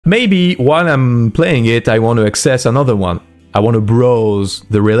maybe while I'm playing it, I want to access another one. I want to browse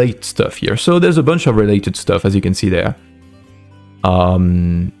the related stuff here. So there's a bunch of related stuff, as you can see there.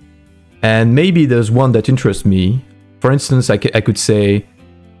 And maybe there's one that interests me. For instance, I could say,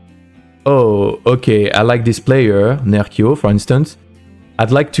 oh, okay, I like this player, Nerkio, for instance.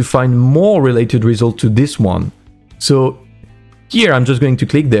 I'd like to find more related result to this one. So here I'm just going to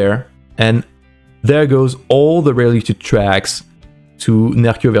click there, and there goes all the related tracks to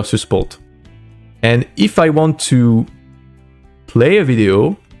Nerkio versus Sport. And if I want to play a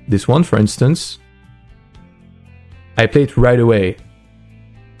video, this one for instance, I play it right away.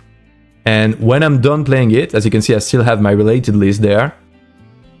 And when I'm done playing it, as you can see, I still have my related list there.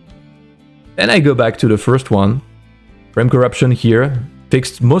 Then I go back to the first one, frame corruption here,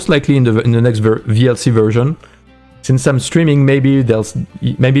 fixed most likely in the next VLC version. Since I'm streaming, maybe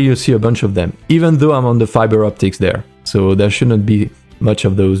you'll see a bunch of them, even though I'm on the fiber optics there. So there shouldn't be much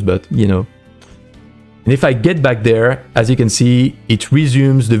of those, but you know. And if I get back there, as you can see, it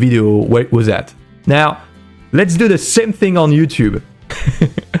resumes the video where it was at. Now, let's do the same thing on YouTube.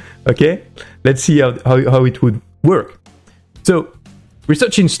 Okay? Let's see how it would work. So,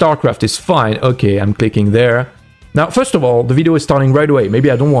 researching StarCraft is fine. Okay, I'm clicking there. Now, first of all, the video is starting right away.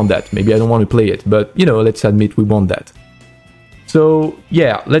 Maybe I don't want that. Maybe I don't want to play it. But, you know, let's admit we want that. So,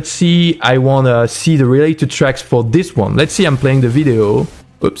 yeah, let's see. I want to see the related tracks for this one. Let's see I'm playing the video.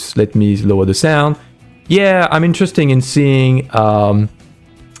 Oops, let me lower the sound. Yeah, I'm interested in seeing the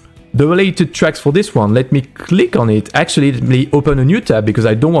related tracks for this one. Let me click on it. Actually, let me open a new tab because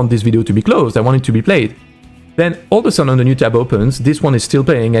I don't want this video to be closed. I want it to be played. Then all of a sudden the new tab opens. This one is still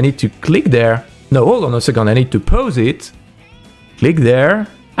playing. I need to click there. No, hold on a second. I need to pause it. Click there.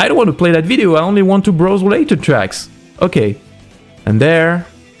 I don't want to play that video. I only want to browse related tracks. Okay. And there.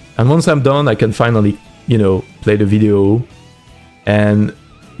 And once I'm done, I can finally, you know, play the video. And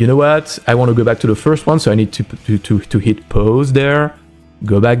you know what? I want to go back to the first one. So I need to hit pause there.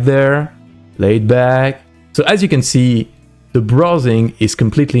 Go back there. Play it back. So as you can see, the browsing is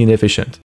completely inefficient.